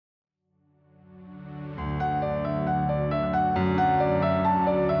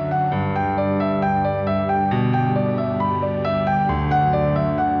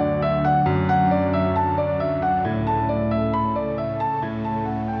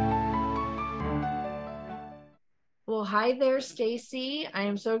Well, hi there, Stacy. I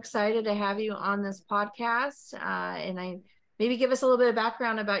am so excited to have you on this podcast. And I maybe give us a little bit of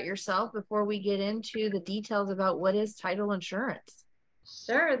background about yourself before we get into the details about what is title insurance.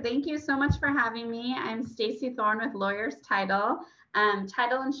 Sure. Thank you so much for having me. I'm Stacy Thorne with Lawyers Title.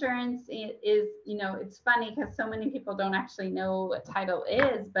 Title insurance is, it's funny because so many people don't actually know what title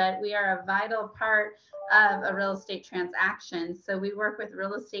is, but we are a vital part of a real estate transaction. So we work with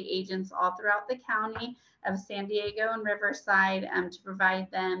real estate agents all throughout the county of San Diego and Riverside to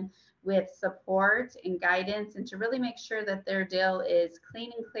provide them with support and guidance and to really make sure that their deal is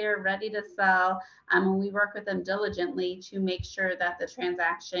clean and clear, ready to sell. And we work with them diligently to make sure that the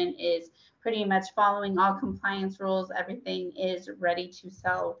transaction is pretty much following all compliance rules. Everything is ready to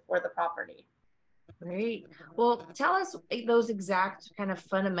sell for the property. Great. Well, tell us those exact kind of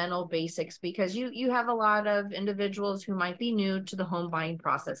fundamental basics because you have a lot of individuals who might be new to the home buying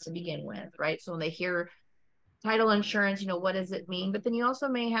process to begin with, right? So when they hear title insurance, what does it mean? But then you also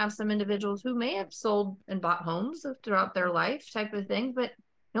may have some individuals who may have sold and bought homes throughout their life type of thing, but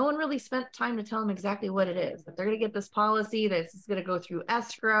no one really spent time to tell them exactly what it is. That they're going to get this policy that's going to go through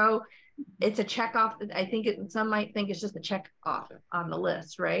escrow. It's a check off. I think some might think it's just a check off on the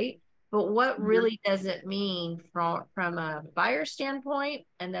list, right? But what really does it mean from a buyer standpoint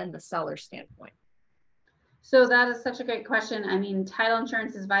and then the seller standpoint? So that is such a great question. I mean, title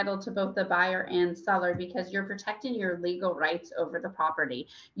insurance is vital to both the buyer and seller because you're protecting your legal rights over the property.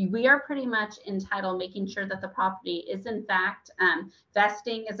 We are pretty much entitled making sure that the property is in fact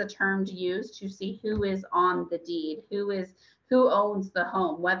vesting is a term to use to see who is on the deed, who owns the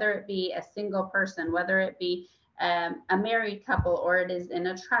home, whether it be a single person, whether it be a married couple, or it is in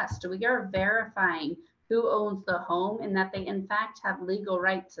a trust. We are verifying who owns the home and that they in fact have legal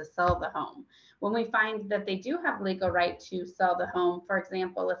right to sell the home. When we find that they do have legal right to sell the home, for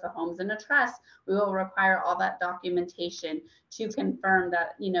example, if a home's in a trust, we will require all that documentation to confirm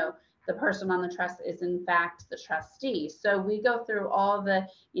that, the person on the trust is in fact the trustee. So we go through all the,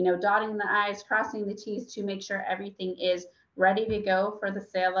 dotting the I's, crossing the T's to make sure everything is ready to go for the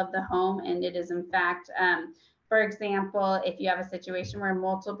sale of the home. And it is in fact, for example, if you have a situation where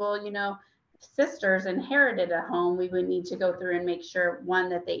multiple, sisters inherited a home, we would need to go through and make sure one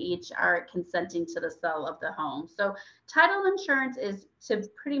that they each are consenting to the sale of the home. So title insurance is to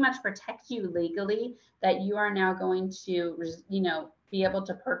pretty much protect you legally that you are now going to, be able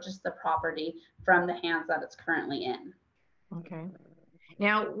to purchase the property from the hands that it's currently in. Okay.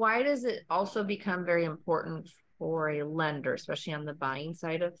 Now, why does it also become very important for a lender, especially on the buying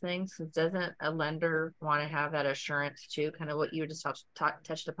side of things? Because doesn't a lender want to have that assurance too, kind of what you just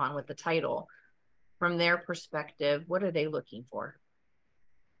touched upon with the title? From their perspective, what are they looking for?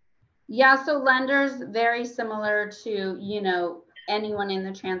 Yeah, so lenders very similar to, anyone in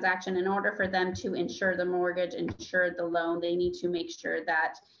the transaction. In order for them to insure the mortgage, insure the loan, they need to make sure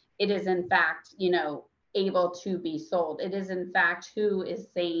that it is in fact, able to be sold. It is in fact who is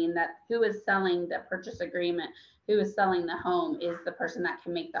saying that, who is selling the purchase agreement, who is selling the home is the person that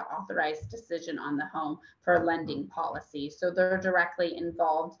can make the authorized decision on the home for lending policy. So they're directly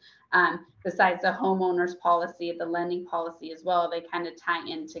involved. Besides the homeowner's policy, the lending policy as well, they kind of tie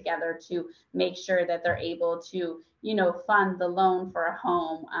in together to make sure that they're able to, fund the loan for a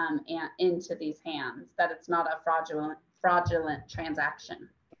home and into these hands, that it's not a fraudulent transaction.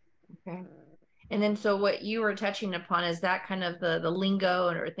 Okay. And then, so what you were touching upon is that kind of the lingo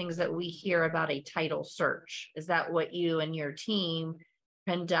or things that we hear about a title search. Is that what you and your team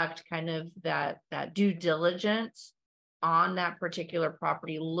conduct, kind of that due diligence on that particular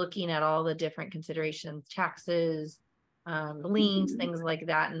property, looking at all the different considerations, taxes, liens, things like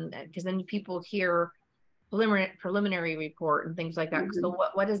that, and because then people hear preliminary report and things like that. So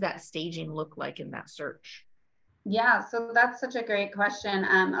what does that staging look like in that search? Yeah, so that's such a great question.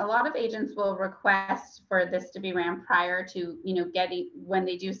 A lot of agents will request for this to be ran prior to, getting when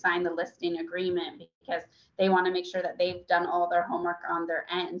they do sign the listing agreement because they want to make sure that they've done all their homework on their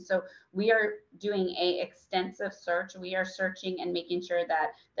end. So we are doing a extensive search. We are searching and making sure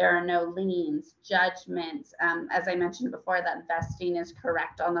that there are no liens, judgments. As I mentioned before, that vesting is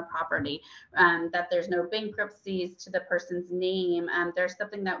correct on the property, that there's no bankruptcies to the person's name. There's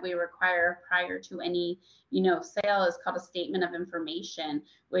something that we require prior to any sale is called a statement of information,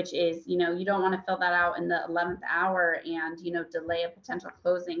 which is, you don't want to fill that out in the 11th hour and, delay a potential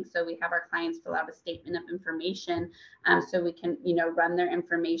closing. So we have our clients fill out a statement of information so we can, run their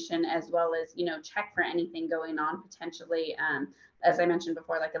information as well as, check for anything going on potentially. As I mentioned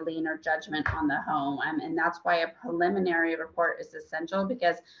before, like a lien or judgment on the home. And that's why a preliminary report is essential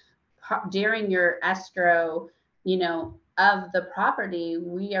because during your escrow, of the property,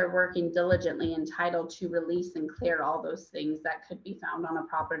 we are working diligently in title to release and clear all those things that could be found on a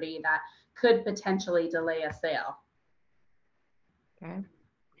property that could potentially delay a sale. Okay.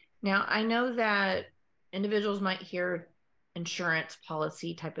 Now, I know that individuals might hear insurance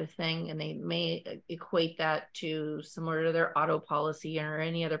policy type of thing, and they may equate that to similar to their auto policy or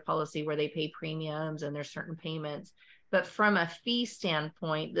any other policy where they pay premiums and there's certain payments. But from a fee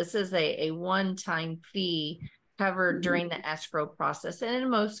standpoint, this is a one-time fee covered during the escrow process. And in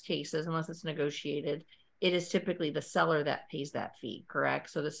most cases, unless it's negotiated, it is typically the seller that pays that fee, correct?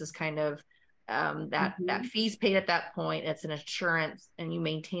 So this is kind of that fee's paid at that point. It's an insurance, and you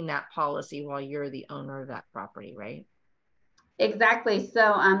maintain that policy while you're the owner of that property, right? Exactly.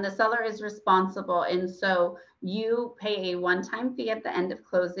 So the seller is responsible. And so you pay a one-time fee at the end of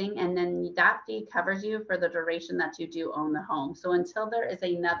closing, and then that fee covers you for the duration that you do own the home. So until there is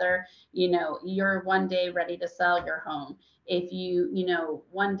another, you're one day ready to sell your home. If you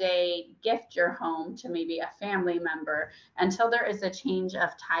one day gift your home to maybe a family member, until there is a change of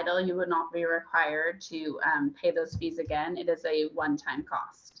title, you would not be required to pay those fees again. It is a one-time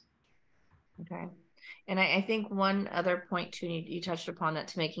cost. Okay. And I think one other point too, you touched upon that,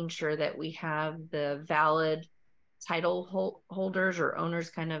 to making sure that we have the valid title holders or owners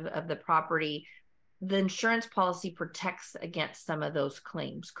kind of the property. The insurance policy protects against some of those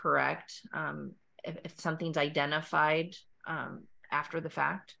claims, correct? If something's identified after the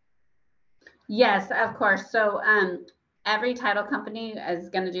fact. Yes, of course. So every title company is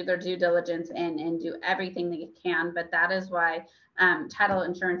going to do their due diligence and do everything they can. But that is why title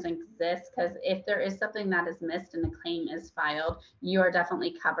insurance exists, because if there is something that is missed and the claim is filed, you are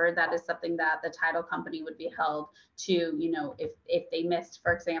definitely covered. That is something that the title company would be held to, if they missed,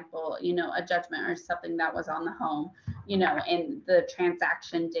 for example, a judgment or something that was on the home, and the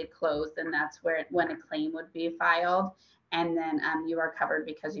transaction did close, then that's where when a claim would be filed, and then you are covered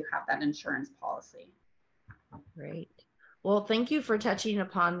because you have that insurance policy. Great. Well, thank you for touching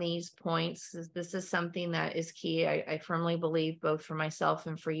upon these points. This is something that is key. I firmly believe, both for myself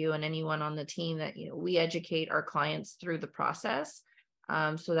and for you and anyone on the team, that we educate our clients through the process,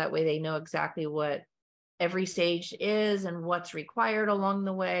 so that way they know exactly what every stage is and what's required along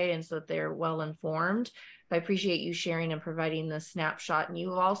the way, and so that they're well informed. I appreciate you sharing and providing the snapshot. And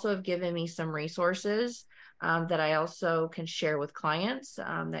you also have given me some resources that I also can share with clients,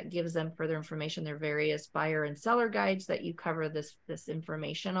 that gives them further information. There are various buyer and seller guides that you cover this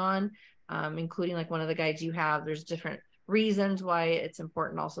information on, including like one of the guides you have. There's different reasons why it's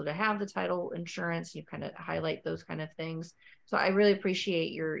important also to have the title insurance. You kind of highlight those kind of things. So I really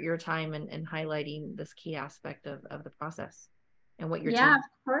appreciate your time and highlighting this key aspect of the process and what your Yeah, team.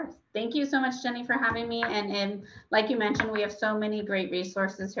 of course. Thank you so much, Jenny, for having me. And like you mentioned, we have so many great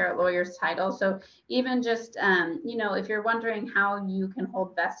resources here at Lawyers Title. So even just, if you're wondering how you can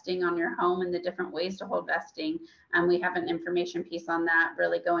hold vesting on your home and the different ways to hold vesting, we have an information piece on that,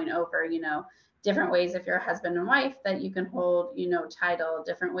 really going over, different ways if you're a husband and wife that you can hold, title,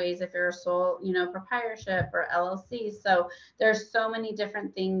 different ways if you're a sole, proprietorship or LLC. So there's so many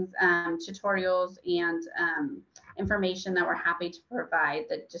different things, tutorials and information that we're happy to provide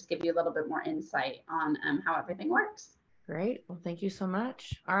that just give you a little bit more insight on how everything works. Great. Well, thank you so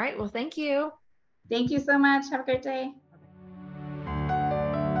much. All right. Well, thank you. Thank you so much. Have a great day.